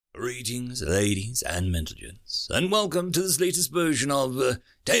Greetings, ladies and gents, and welcome to this latest version of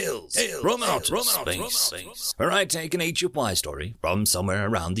Tales from Outer Space, where I take an T.F.O.S story from somewhere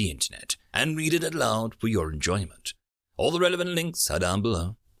around the internet and read it aloud for your enjoyment. All the relevant links are down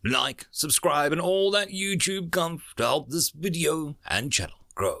below. Like, subscribe, and all that YouTube comf to help this video and channel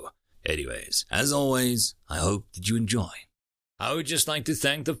grow. Anyways, as always, I hope that you enjoy. I would just like to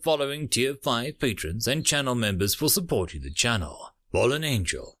thank the following Tier 5 patrons and channel members for supporting the channel: Fallen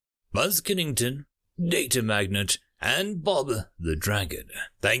Angel, Buzz Kennington, Data Magnet, and Bob the Dragon.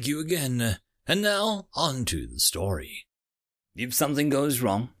 Thank you again, and now on to the story. If something goes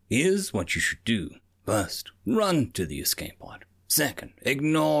wrong, here's what you should do. First, run to the escape pod. Second,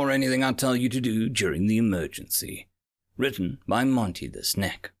 ignore anything I tell you to do during the emergency. Written by Monty the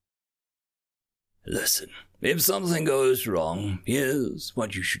Snack. Listen, if something goes wrong, here's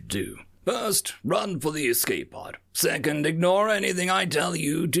what you should do. First, run for the escape pod. Second, ignore anything I tell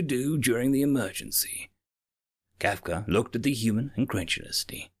you to do during the emergency. Kafka looked at the human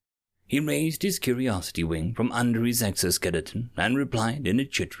incredulously. He raised his curiosity wing from under his exoskeleton and replied in a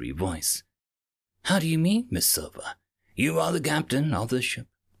jittery voice. How do you mean, Miss Silver? You are the captain of the ship.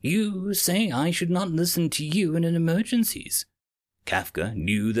 You say I should not listen to you in emergencies. Kafka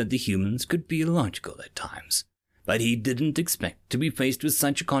knew that the humans could be illogical at times, but he didn't expect to be faced with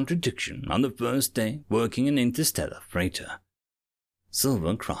such a contradiction on the first day working an interstellar freighter.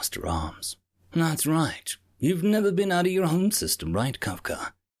 Silver crossed her arms. That's right. You've never been out of your home system, right,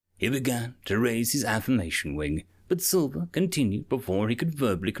 Kafka? He began to raise his affirmation wing, but Silver continued before he could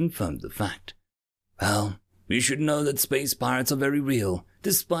verbally confirm the fact. Well, you should know that space pirates are very real,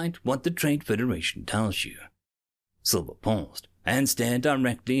 despite what the Trade Federation tells you. Silver paused and stared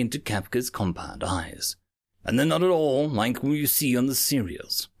directly into Kafka's compound eyes. And they're not at all like what you see on the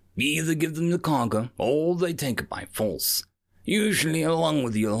serials. You either give them the cargo, or they take it by force, usually along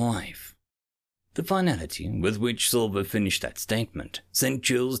with your life. The finality with which Silver finished that statement sent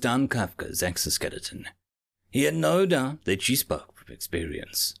chills down Kafka's exoskeleton. He had no doubt that she spoke from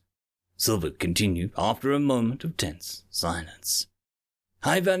experience. Silver continued after a moment of tense silence.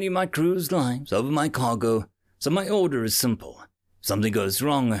 I value my crew's lives over my cargo, so my order is simple. If something goes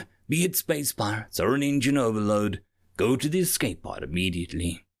wrong, be it space pirates or an engine overload, go to the escape pod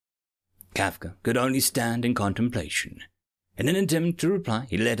immediately. Kafka could only stand in contemplation. In an attempt to reply,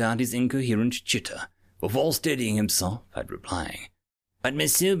 he let out his incoherent chitter, before steadying himself and replying. But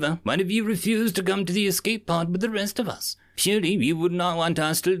Miss Silver, what if you refuse to come to the escape pod with the rest of us? Surely you would not want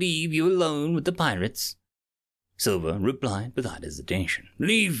us to leave you alone with the pirates. Silver replied without hesitation.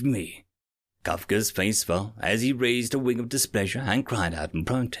 Leave me. Kafka's face fell as he raised a wing of displeasure and cried out in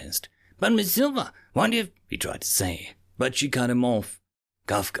protest. But Miss Silver, what if... he tried to say, but she cut him off.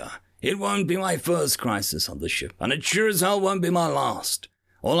 Kafka, it won't be my first crisis on the ship, and it sure as hell won't be my last.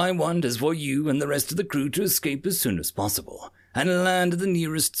 All I want is for you and the rest of the crew to escape as soon as possible and land at the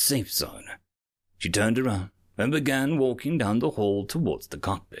nearest safe zone. She turned around and began walking down the hall towards the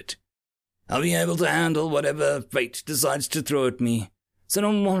cockpit. I'll be able to handle whatever fate decides to throw at me, so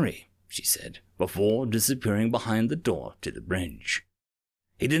don't worry, she said, before disappearing behind the door to the bridge.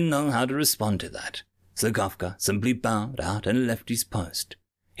 He didn't know how to respond to that, so Kafka simply bowed out and left his post.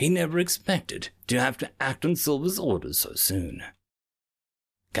 He never expected to have to act on Silver's orders so soon.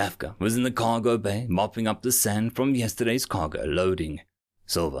 Kafka was in the cargo bay mopping up the sand from yesterday's cargo loading.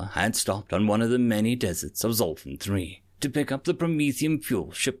 Silver had stopped on one of the many deserts of Zoltan 3 to pick up the Promethium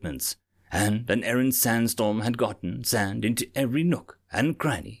fuel shipments, and an errant sandstorm had gotten sand into every nook and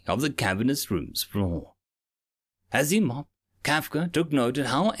cranny of the cavernous room's floor. As he mopped, Kafka took note of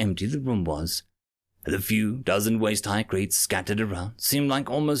how empty the room was. The few dozen waist-high crates scattered around seemed like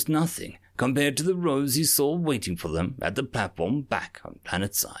almost nothing compared to the rows he saw waiting for them at the platform back on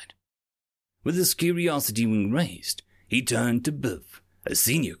planetside. With his curiosity wing raised, he turned to Biff, a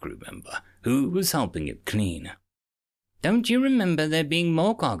senior crew member, who was helping him clean. Don't you remember there being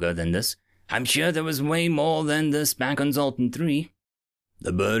more cargo than this? I'm sure there was way more than this back on Zoltan 3.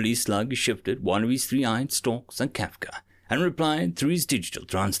 The burly slug shifted one of his three-eyed stalks at Kafka and replied through his digital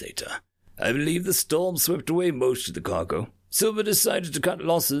translator. I believe the storm swept away most of the cargo. Silver decided to cut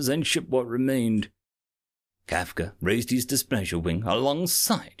losses and ship what remained. Kafka raised his displeasure wing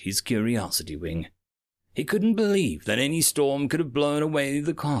alongside his curiosity wing. He couldn't believe that any storm could have blown away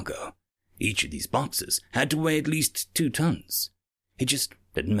the cargo. Each of these boxes had to weigh at least 2 tons. It just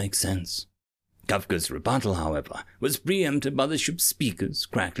didn't make sense. Kafka's rebuttal, however, was preempted by the ship's speakers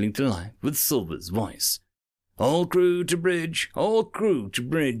crackling to life with Silver's voice. All crew to bridge! All crew to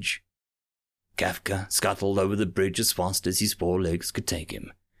bridge! Kafka scuttled over the bridge as fast as his 4 legs could take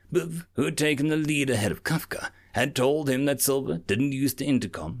him, Biv, who had taken the lead ahead of Kafka, had told him that Silver didn't use the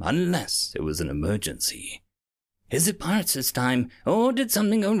intercom unless it was an emergency. "Is it pirates this time, or did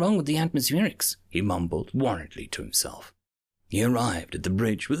something go wrong with the atmospherics?" he mumbled worriedly to himself. He arrived at the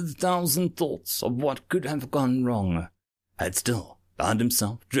bridge with 1,000 thoughts of what could have gone wrong, and still found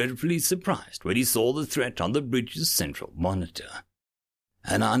himself dreadfully surprised when he saw the threat on the bridge's central monitor.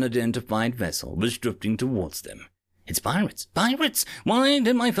 An unidentified vessel was drifting towards them. "It's pirates! Pirates! Why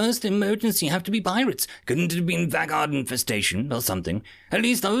did my first emergency have to be pirates? Couldn't it have been Vanguard infestation or something? At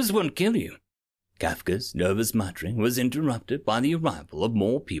least those won't kill you." Kafka's nervous muttering was interrupted by the arrival of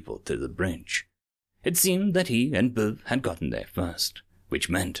more people to the bridge. It seemed that he and Biv had gotten there first, which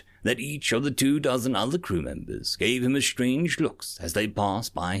meant that each of the 24 other crew members gave him strange looks as they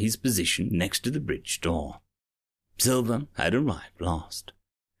passed by his position next to the bridge door. Silver had arrived last.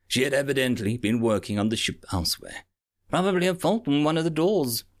 She had evidently been working on the ship elsewhere. "Probably a fault in one of the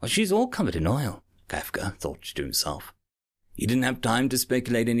doors, or she's all covered in oil," Kafka thought to himself. He didn't have time to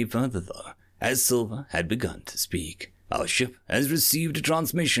speculate any further, though, as Silver had begun to speak. "Our ship has received a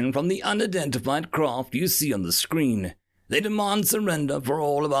transmission from the unidentified craft you see on the screen. They demand surrender for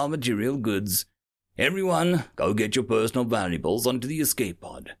all of our material goods. Everyone, go get your personal valuables onto the escape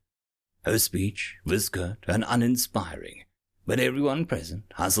pod." Her speech was curt and uninspiring, but everyone present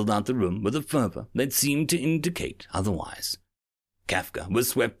hustled out the room with a fervor that seemed to indicate otherwise. Kafka was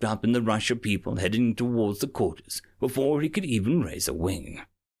swept up in the rush of people heading towards the quarters before he could even raise a wing.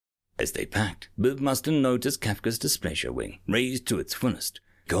 As they packed, Biv must have noticed Kafka's displeasure wing raised to its fullest,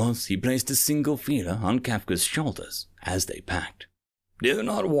 because he placed a single feeler on Kafka's shoulders as they packed. "Do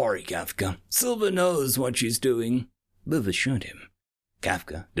not worry, Kafka. Silver knows what she's doing," Biv assured him.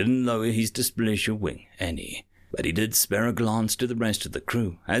 Kafka didn't lower his displeasure wing any, but he did spare a glance to the rest of the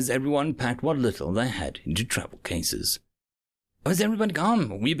crew as everyone packed what little they had into travel cases. "Where's everybody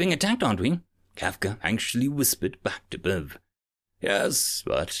gone? We're being attacked, aren't we?" Kafka anxiously whispered back to Biv. "Yes,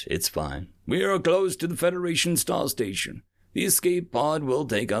 but it's fine. We are close to the Federation star station. The escape pod will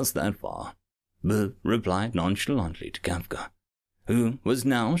take us that far," Biv replied nonchalantly to Kafka, who was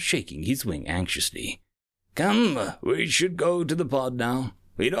now shaking his wing anxiously. "Come, we should go to the pod now.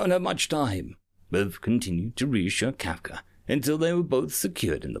 We don't have much time," Biv continued to reassure Kafka until they were both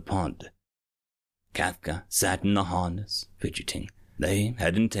secured in the pod. Kafka sat in the harness, fidgeting. They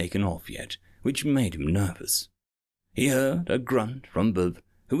hadn't taken off yet, which made him nervous. He heard a grunt from Biv,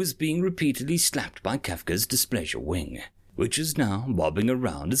 who was being repeatedly slapped by Kafka's displeasure wing, which was now bobbing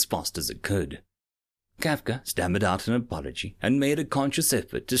around as fast as it could. Kafka stammered out an apology and made a conscious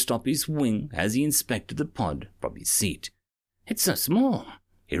effort to stop his wing as he inspected the pod from his seat. "It's so small,"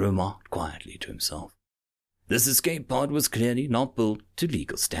 he remarked quietly to himself. This escape pod was clearly not built to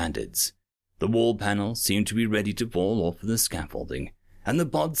legal standards. The wall panels seemed to be ready to fall off of the scaffolding, and the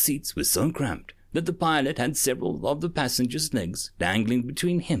pod seats were so cramped that the pilot had several of the passengers' legs dangling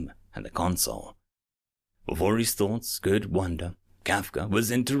between him and the console. Before his thoughts could wander, Kafka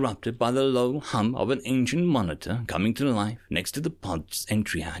was interrupted by the low hum of an ancient monitor coming to life next to the pod's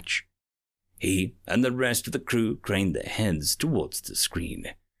entry hatch. He and the rest of the crew craned their heads towards the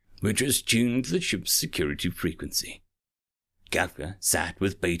screen, which was tuned to the ship's security frequency. Kafka sat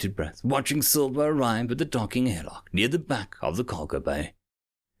with bated breath, watching Silver arrive at the docking airlock near the back of the cargo bay.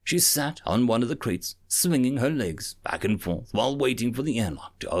 She sat on one of the crates, swinging her legs back and forth while waiting for the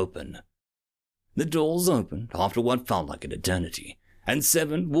airlock to open. The doors opened after what felt like an eternity, and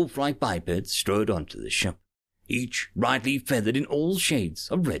 7 wolf-like bipeds strode onto the ship, each brightly feathered in all shades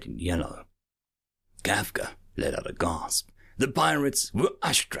of red and yellow. Kafka let out a gasp. The pirates were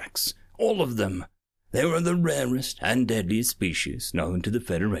Ashtrax, all of them. They were the rarest and deadliest species known to the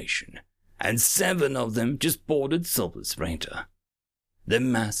Federation, and 7 of them just boarded Silver's freighter. Their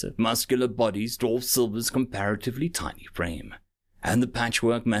massive, muscular bodies dwarfed Silver's comparatively tiny frame, and the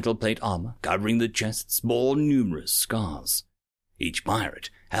patchwork metal plate armor covering the chests bore numerous scars. Each pirate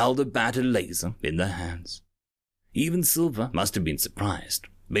held a battered laser in their hands. Even Silver must have been surprised,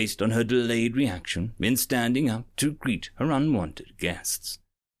 based on her delayed reaction in standing up to greet her unwanted guests.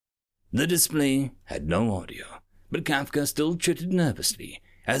 The display had no audio, but Kafka still chittered nervously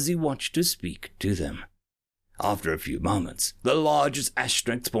as he watched her speak to them. After a few moments, the largest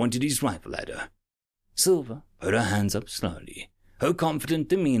Ashtrax pointed his rifle at her. Silver put her hands up slowly, her confident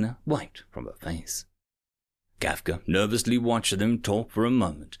demeanor wiped from her face. Kafka nervously watched them talk for a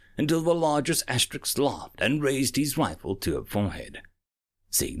moment until the largest Ashtrax laughed and raised his rifle to her forehead.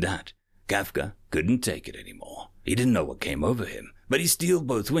 Seeing that, Kafka couldn't take it anymore. He didn't know what came over him, but he steeled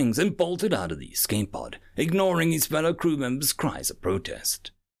both wings and bolted out of the escape pod, ignoring his fellow crew members' cries of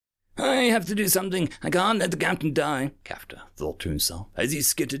protest. I have to do something. I can't let the captain die, Kafka thought to himself as he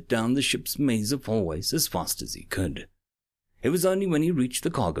skittered down the ship's maze of hallways as fast as he could. It was only when he reached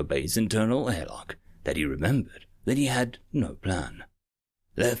the cargo bay's internal airlock that he remembered that he had no plan.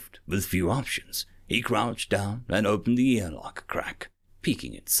 Left with few options, he crouched down and opened the airlock crack,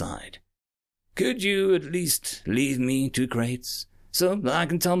 peeking inside. Could you at least leave me 2 crates, so that I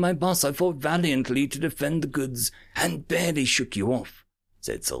can tell my boss I fought valiantly to defend the goods and barely shook you off,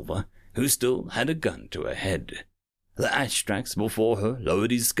 said Silver, who still had a gun to her head. The Ashtrax before her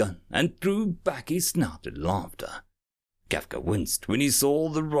lowered his gun and threw back his snouted laughter. Kafka winced when he saw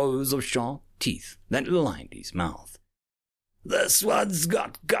the rows of sharp teeth that lined his mouth. "This one's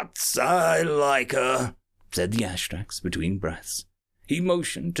got guts, I like her," said the Ashtrax between breaths. He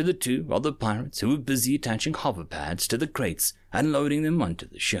motioned to the 2 other pirates who were busy attaching hover pads to the crates and loading them onto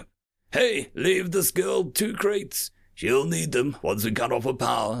the ship. "Hey, leave this girl 2 crates. She'll need them once we cut off her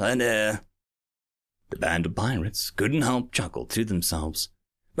power and air." The band of pirates couldn't help chuckle to themselves,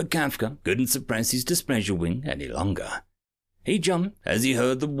 but Kafka couldn't suppress his displeasure wing any longer. He jumped as he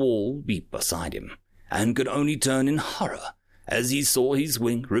heard the wall beep beside him, and could only turn in horror as he saw his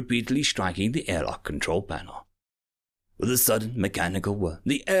wing repeatedly striking the airlock control panel. With a sudden mechanical whir,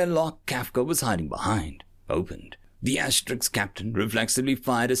 the airlock Kafka was hiding behind opened. The Asterix captain reflexively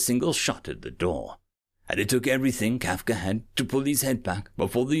fired a single shot at the door, and it took everything Kafka had to pull his head back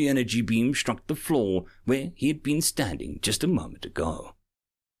before the energy beam struck the floor where he had been standing just a moment ago.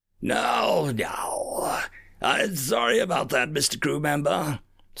 No, I'm sorry about that, Mr. Crew Member,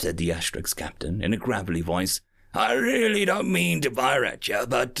 said the Asterix captain in a gravelly voice. I really don't mean to fire at you,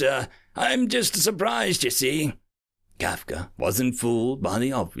 but I'm just surprised, you see. Kafka wasn't fooled by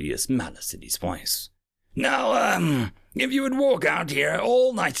the obvious malice in his voice. Now, if you would walk out here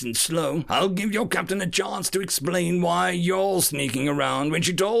all nice and slow, I'll give your captain a chance to explain why you're sneaking around when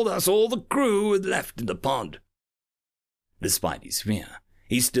she told us all the crew had left in the pod. Despite his fear,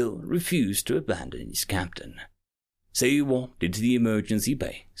 he still refused to abandon his captain. So he walked into the emergency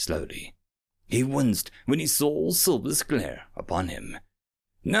bay slowly. He winced when he saw Silver's glare upon him.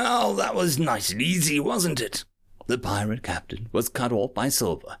 Now that was nice and easy, wasn't it? The pirate captain was cut off by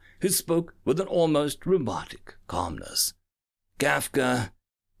Silver, who spoke with an almost robotic calmness. Kafka,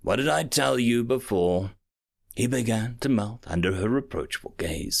 what did I tell you before? He began to melt under her reproachful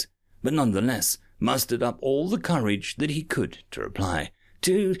gaze, but nonetheless mustered up all the courage that he could to reply.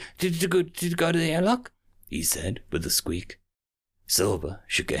 To go to the airlock? He said with a squeak. Silver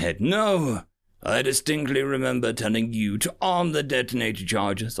shook her head. No, I distinctly remember telling you to arm the detonator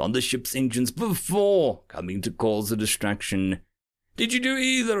charges on the ship's engines before coming to cause a distraction. Did you do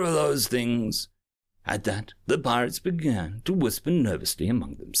either of those things? At that, the pirates began to whisper nervously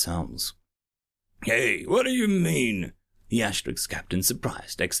among themselves. Hey, what do you mean? The Asterix captain's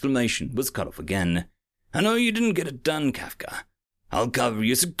surprised exclamation was cut off again. I know you didn't get it done, Kafka. I'll cover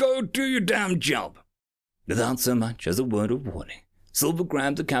you, so go do your damn job. Without so much as a word of warning, Silver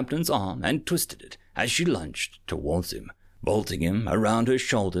grabbed the captain's arm and twisted it as she lunged towards him, bolting him around her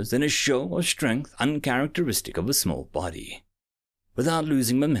shoulders in a show of strength uncharacteristic of a small body. Without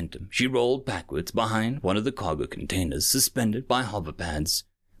losing momentum, she rolled backwards behind one of the cargo containers suspended by hover pads,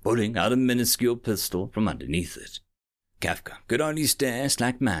 pulling out a minuscule pistol from underneath it. Kafka could only stare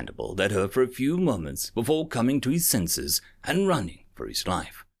slack-mandibled at her for a few moments before coming to his senses and running for his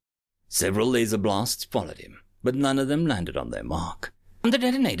life. Several laser blasts followed him, but none of them landed on their mark. The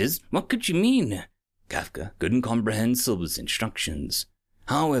detonators? What could you mean? Kafka couldn't comprehend Silver's instructions.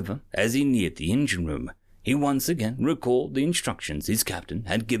 However, as he neared the engine room, he once again recalled the instructions his captain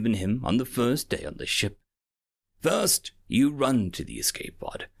had given him on the first day on the ship. First, you run to the escape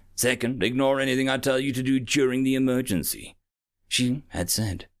pod. Second, ignore anything I tell you to do during the emergency, she had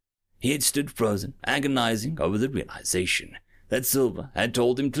said. He had stood frozen, agonizing over the realization that Silver had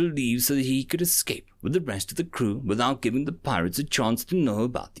told him to leave so that he could escape with the rest of the crew without giving the pirates a chance to know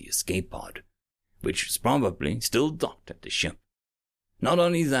about the escape pod, which was probably still docked at the ship. Not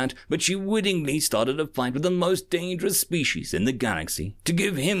only that, but she wittingly started a fight with the most dangerous species in the galaxy to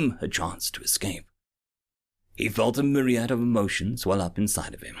give him a chance to escape. He felt a myriad of emotions well up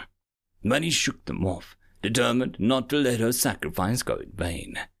inside of him, but he shook them off, determined not to let her sacrifice go in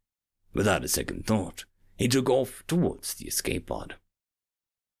vain. Without a second thought, he took off towards the escape pod.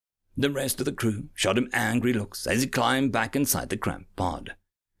 The rest of the crew shot him angry looks as he climbed back inside the cramped pod.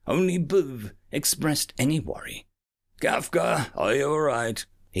 Only Biv expressed any worry. Kafka, are you all right?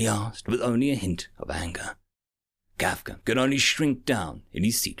 He asked with only a hint of anger. Kafka could only shrink down in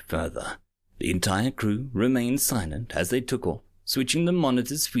his seat further. The entire crew remained silent as they took off, switching the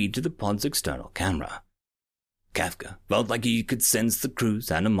monitor's feed to the pod's external camera. Kafka felt like he could sense the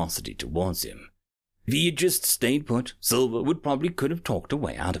crew's animosity towards him. If he had just stayed put, Silver could have talked a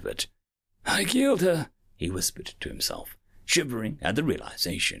way out of it. "I killed her," he whispered to himself, shivering at the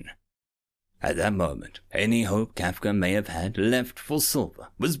realization. At that moment, any hope Kafka may have had left for Silver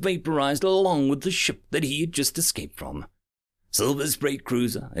was vaporized along with the ship that he had just escaped from. Silver's freight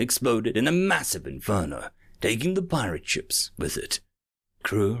cruiser exploded in a massive inferno, taking the pirate ships with it.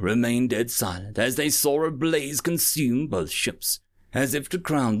 Crew remained dead silent as they saw a blaze consume both ships. As if to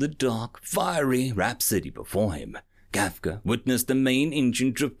crown the dark, fiery rhapsody before him, Kafka witnessed the main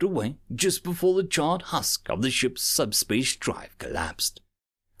engine drift away just before the charred husk of the ship's subspace drive collapsed,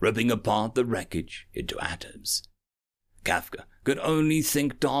 ripping apart the wreckage into atoms. Kafka could only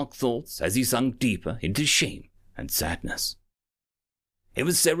think dark thoughts as he sunk deeper into shame and sadness. It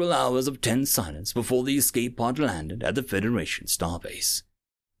was several hours of tense silence before the escape pod landed at the Federation starbase.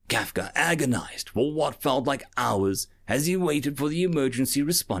 Kafka agonized for what felt like hours as he waited for the emergency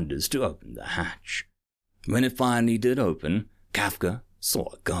responders to open the hatch. When it finally did open, Kafka saw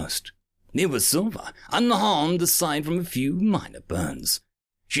a ghost. It was Silver, unharmed aside from a few minor burns.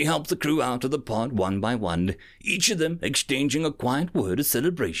 She helped the crew out of the pod one by one, each of them exchanging a quiet word of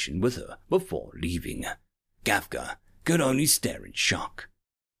celebration with her before leaving. Kafka could only stare in shock.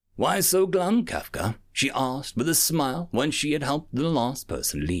 "Why so glum, Kafka?" she asked with a smile when she had helped the last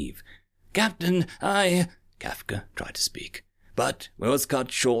person leave. "Captain, Kafka tried to speak, but was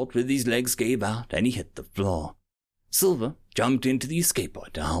cut short when his legs gave out and he hit the floor. Silver jumped into the escape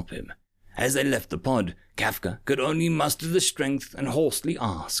pod to help him. As they left the pod, Kafka could only muster the strength and hoarsely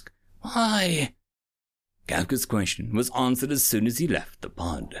ask, "Why?" Kafka's question was answered as soon as he left the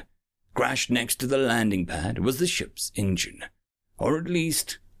pod. Crashed next to the landing pad was the ship's engine, or at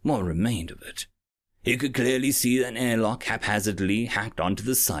least what remained of it. He could clearly see an airlock haphazardly hacked onto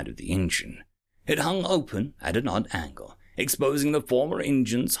the side of the engine. It hung open at an odd angle, exposing the former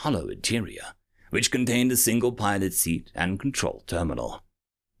engine's hollow interior, which contained a single pilot seat and control terminal.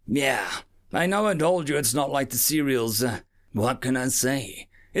 "Yeah, I know I told you it's not like the serials. What can I say?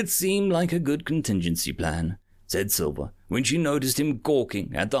 It seemed like a good contingency plan," said Silver when she noticed him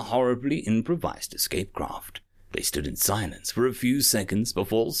gawking at the horribly improvised escape craft. They stood in silence for a few seconds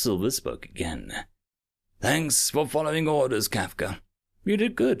before Silver spoke again. "Thanks for following orders, Kafka. You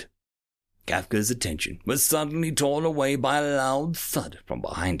did good." Kafka's attention was suddenly torn away by a loud thud from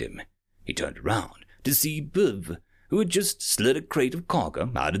behind him. He turned around to see Biv, who had just slid a crate of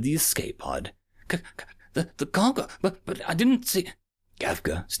cargo out of the escape pod. The cargo? But I didn't see..."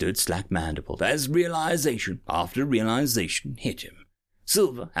 Kafka stood slack-mandibled as realization after realization hit him.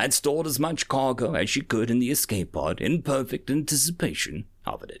 Silver had stored as much cargo as she could in the escape pod in perfect anticipation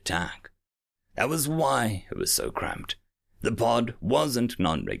of an attack. That was why it was so cramped. The pod wasn't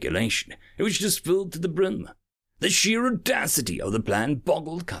non-regulation. It was just filled to the brim. The sheer audacity of the plan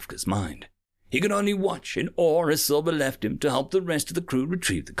boggled Kafka's mind. He could only watch in awe as Silver left him to help the rest of the crew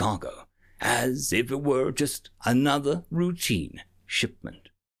retrieve the cargo, as if it were just another routine shipment.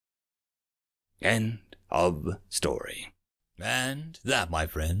 End of story. And that, my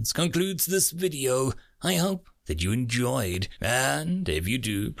friends, concludes this video. I hope that you enjoyed, and if you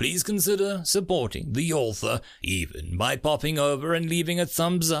do, please consider supporting the author, even by popping over and leaving a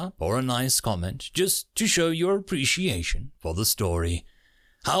thumbs up or a nice comment, just to show your appreciation for the story.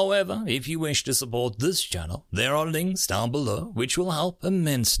 However, if you wish to support this channel, there are links down below which will help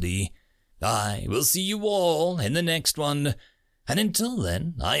immensely. I will see you all in the next one, and until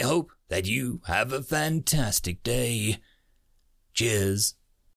then, I hope that you have a fantastic day. Cheers.